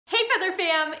Feather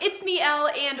fam, it's me Elle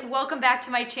and welcome back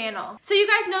to my channel. So you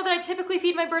guys know that I typically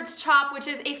feed my birds chop, which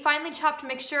is a finely chopped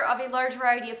mixture of a large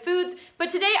variety of foods, but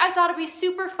today I thought it'd be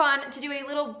super fun to do a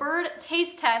little bird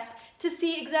taste test to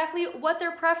see exactly what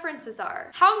their preferences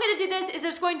are. How I'm gonna do this is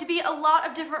there's going to be a lot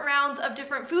of different rounds of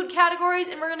different food categories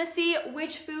and we're gonna see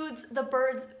which foods the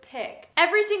birds pick.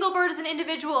 Every single bird is an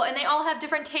individual and they all have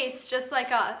different tastes just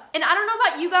like us. And I don't know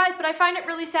about you guys, but I find it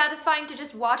really satisfying to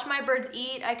just watch my birds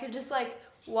eat. I could just like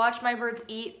watch my birds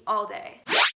eat all day.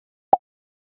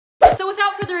 So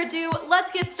without further ado,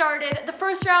 let's get started. The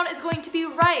first round is going to be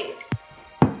rice.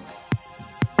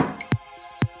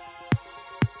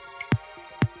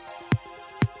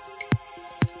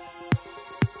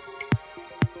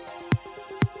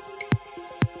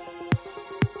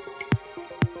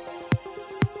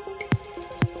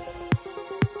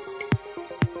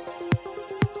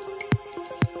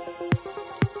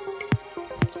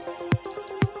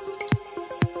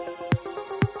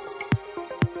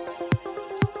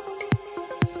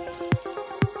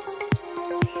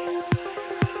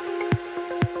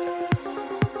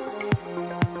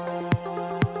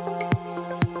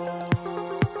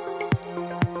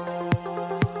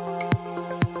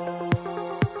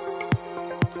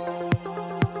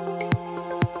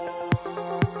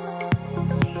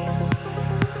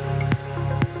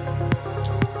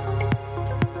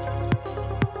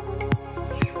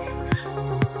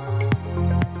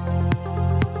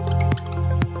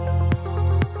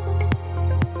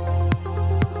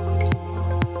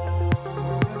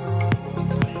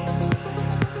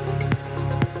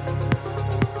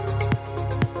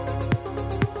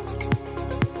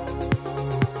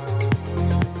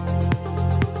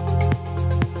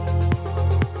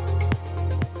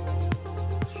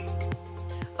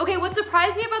 Okay, what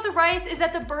surprised me about the rice is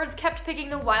that the birds kept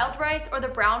picking the wild rice or the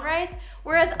brown rice,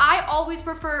 whereas I always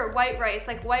prefer white rice.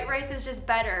 Like, white rice is just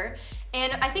better.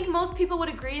 And I think most people would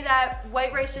agree that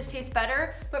white rice just tastes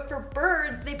better, but for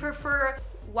birds, they prefer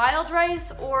wild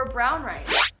rice or brown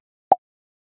rice.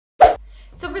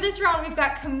 So for this round, we've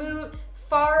got kamut,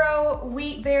 farro,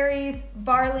 wheat berries,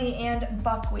 barley, and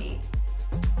buckwheat.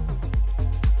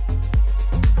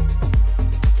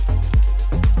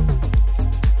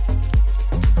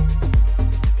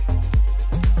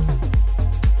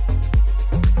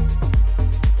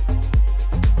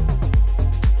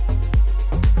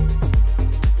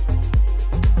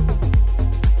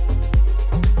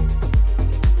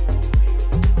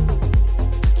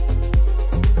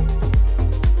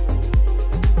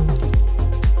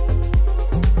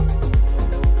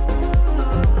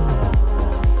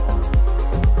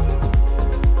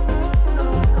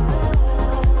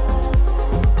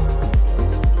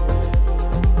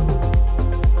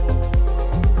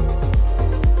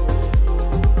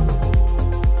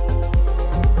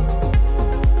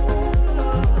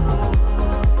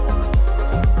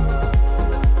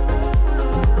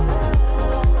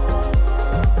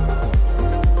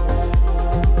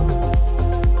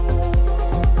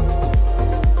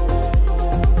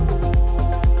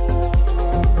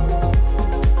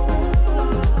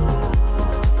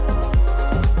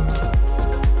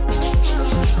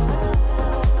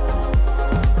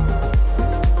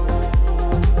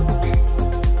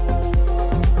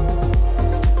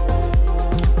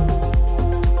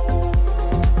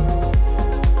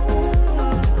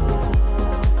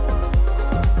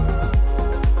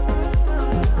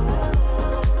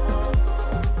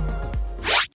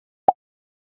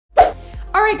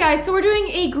 Alright guys, so we're doing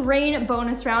a grain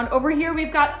bonus round. Over here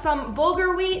we've got some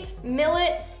bulgur wheat,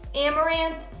 millet,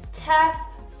 amaranth, teff,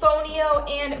 fonio,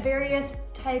 and various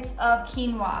types of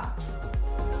quinoa.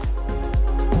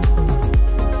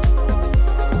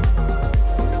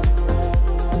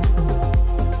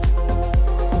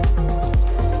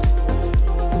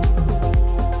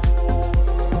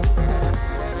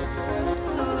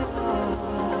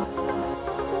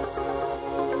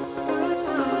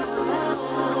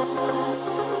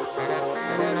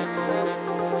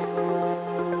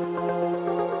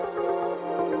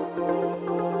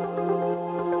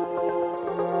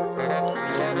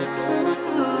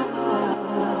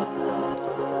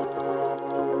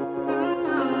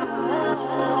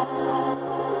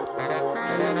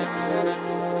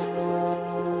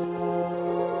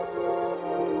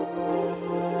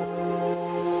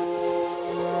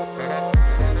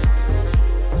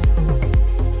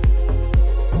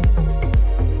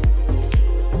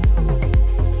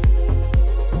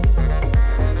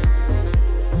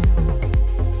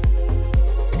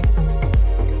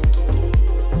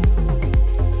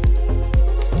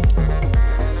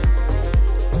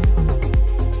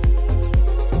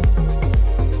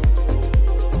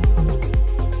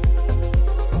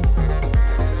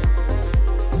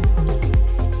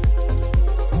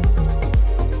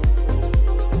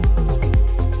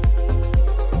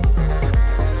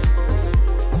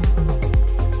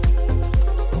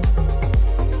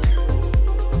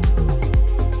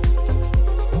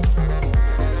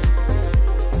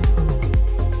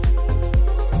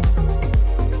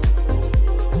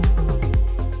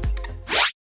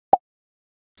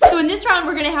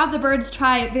 gonna have the birds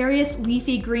try various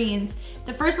leafy greens.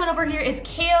 The first one over here is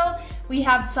kale. We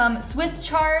have some Swiss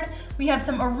chard, we have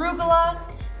some arugula,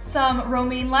 some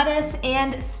romaine lettuce,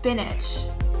 and spinach.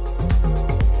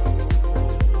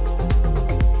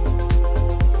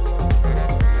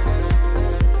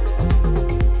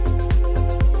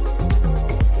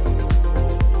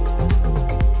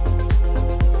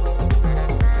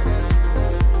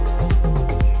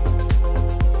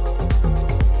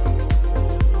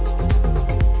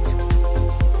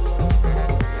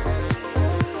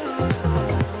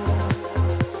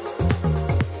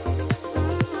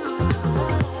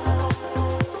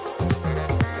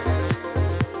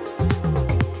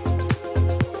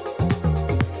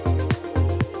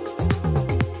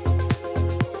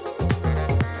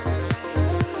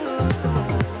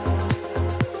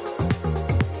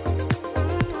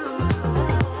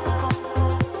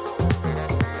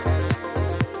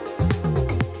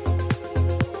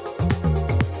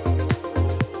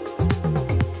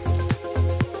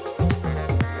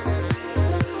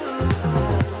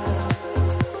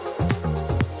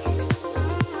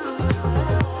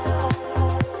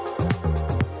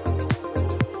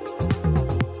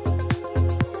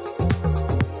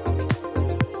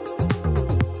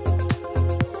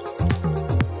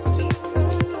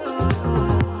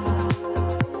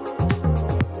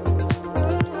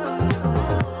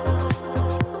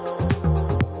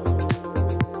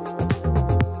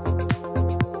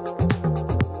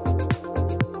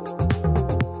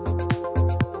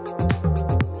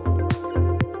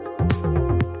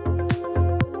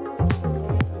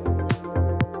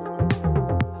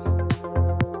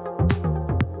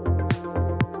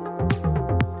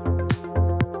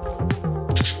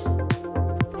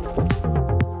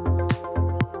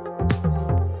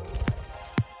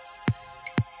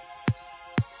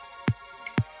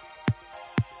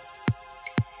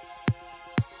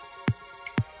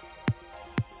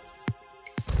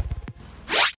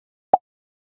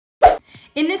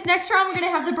 In this next round, we're gonna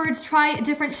have the birds try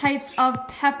different types of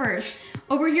peppers.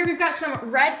 Over here, we've got some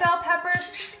red bell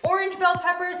peppers, orange bell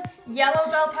peppers, yellow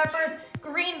bell peppers,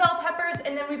 green bell peppers,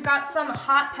 and then we've got some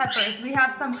hot peppers. We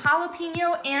have some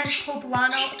jalapeno and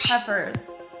poblano peppers.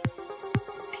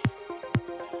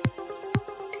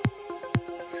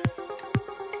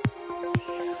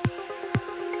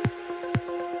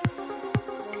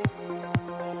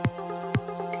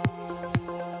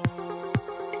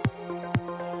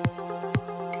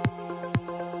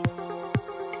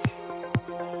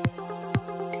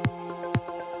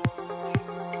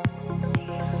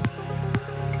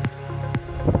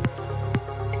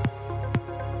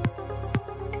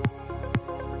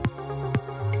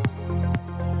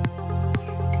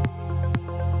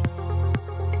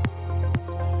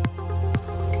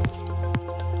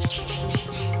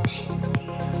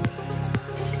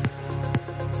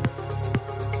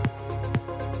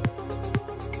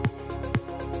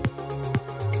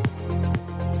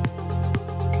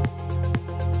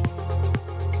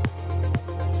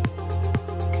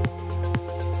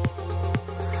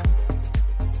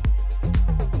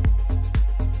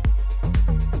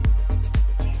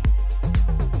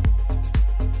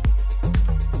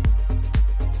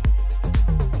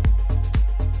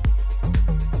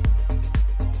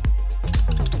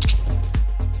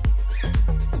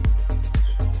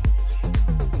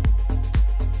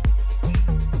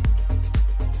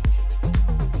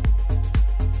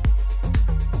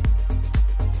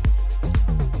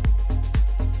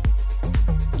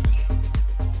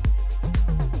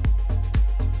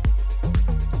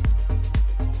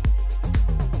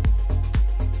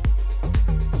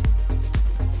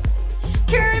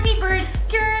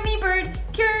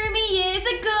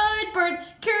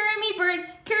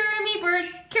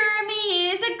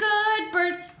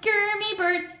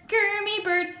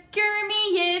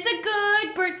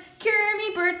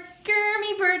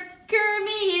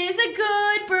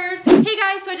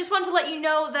 So I just wanted to let you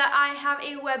know that I have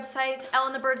a website,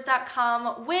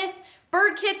 elleandthebirds.com, with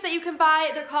bird kits that you can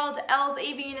buy. They're called Elle's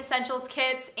Avian Essentials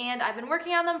Kits, and I've been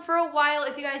working on them for a while,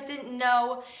 if you guys didn't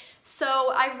know.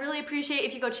 So I really appreciate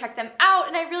if you go check them out,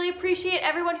 and I really appreciate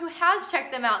everyone who has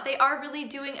checked them out. They are really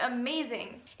doing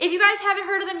amazing. If you guys haven't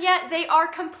heard of them yet, they are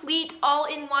complete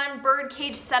all-in-one bird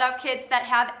cage setup kits that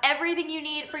have everything you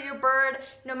need for your bird,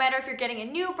 no matter if you're getting a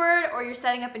new bird or you're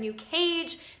setting up a new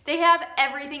cage. They have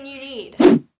everything you need.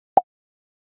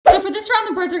 So for this round,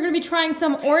 the birds are going to be trying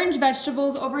some orange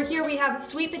vegetables. Over here we have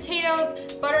sweet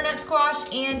potatoes, butternut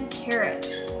squash, and carrots.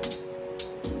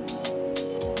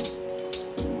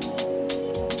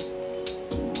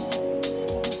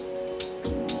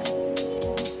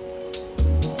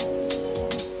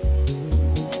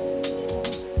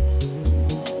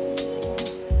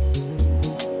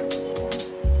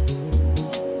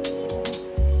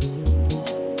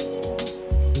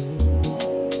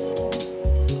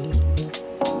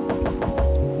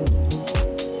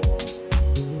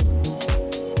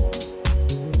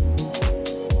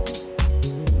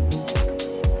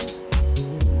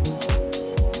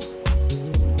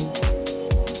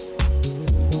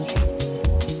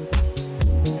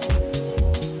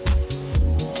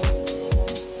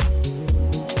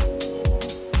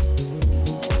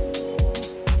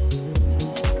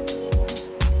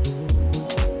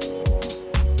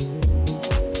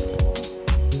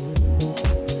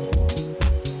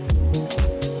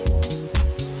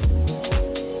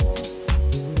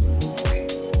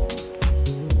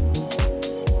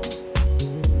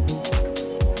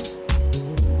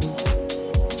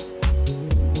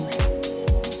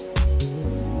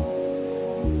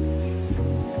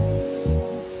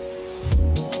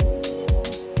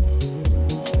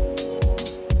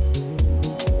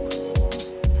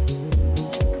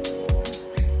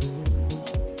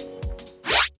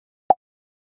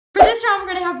 this round,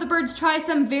 we're gonna have the birds try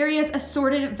some various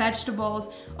assorted vegetables.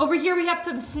 Over here we have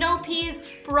some snow peas,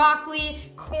 broccoli,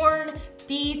 corn,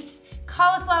 beets,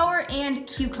 cauliflower, and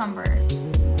cucumber.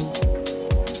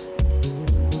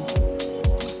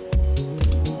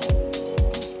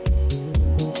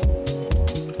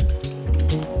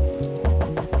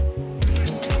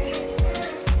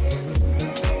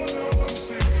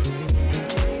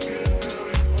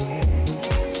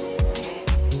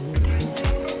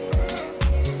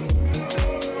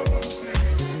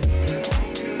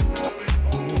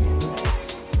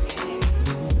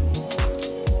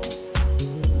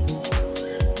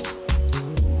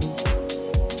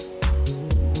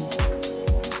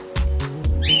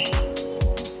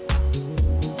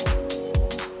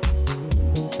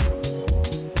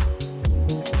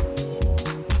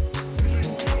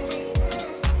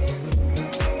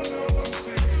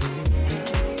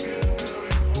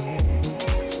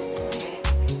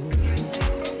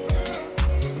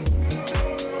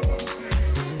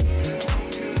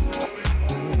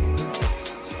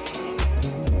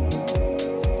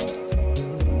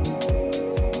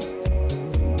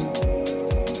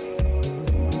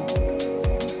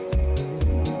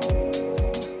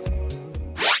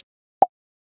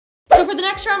 So for the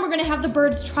next round, we're gonna have the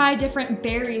birds try different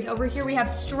berries. Over here we have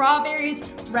strawberries,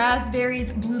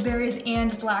 raspberries, blueberries,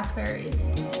 and blackberries.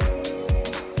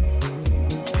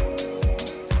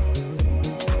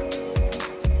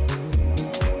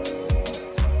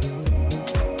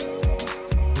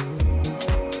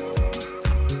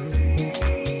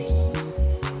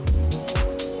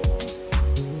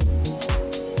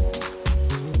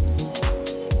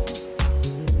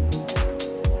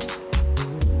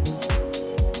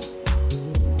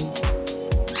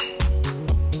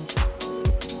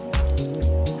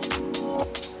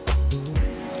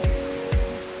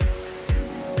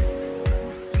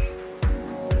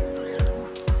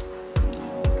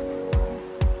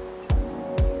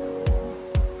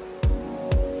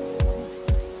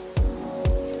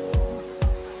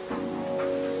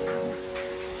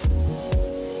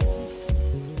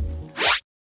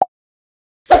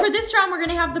 For this round, we're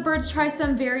gonna have the birds try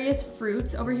some various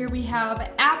fruits. Over here we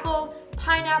have apple,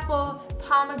 pineapple,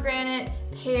 pomegranate,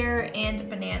 pear, and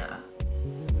banana.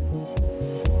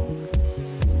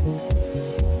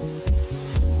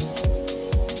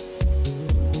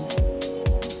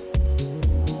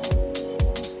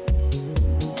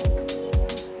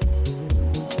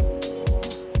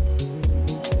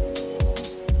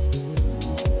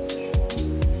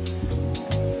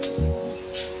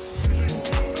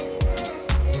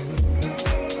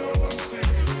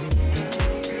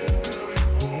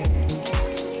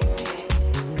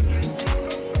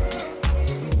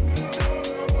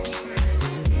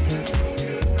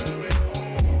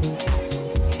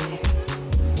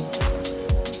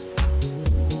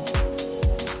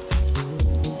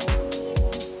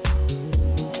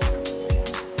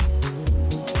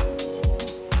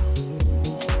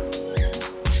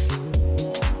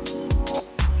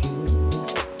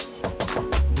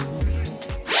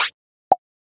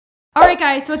 Alright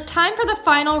guys, so it's time for the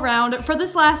final round. For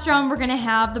this last round, we're gonna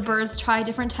have the birds try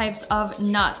different types of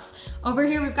nuts. Over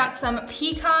here we've got some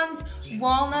pecans,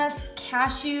 walnuts,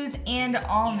 cashews, and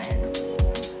almonds.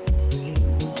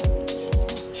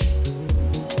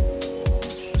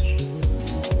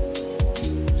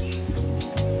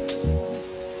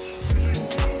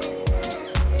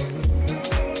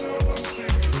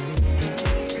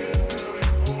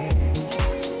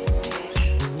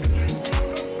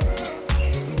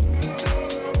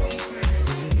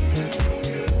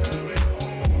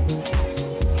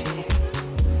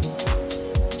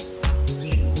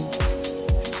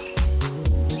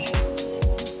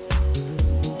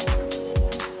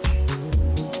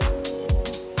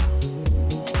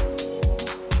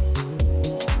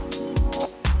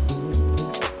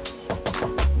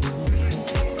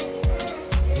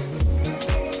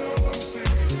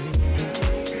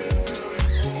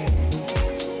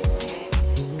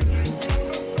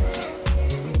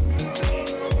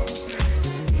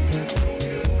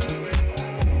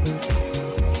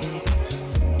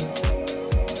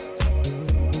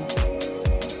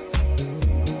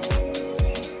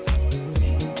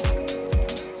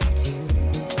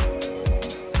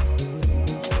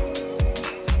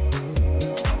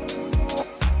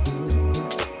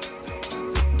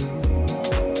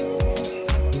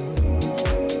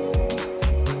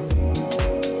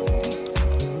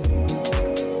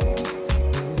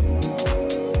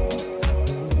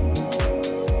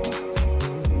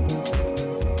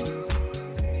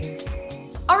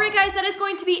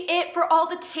 it for all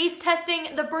the taste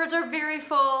testing. The birds are very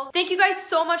full. Thank you guys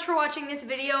so much for watching this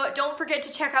video. Don't forget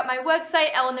to check out my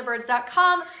website,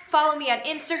 elleandthebirds.com. Follow me on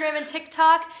Instagram and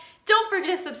TikTok. Don't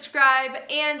forget to subscribe,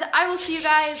 and I will see you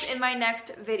guys in my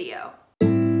next video.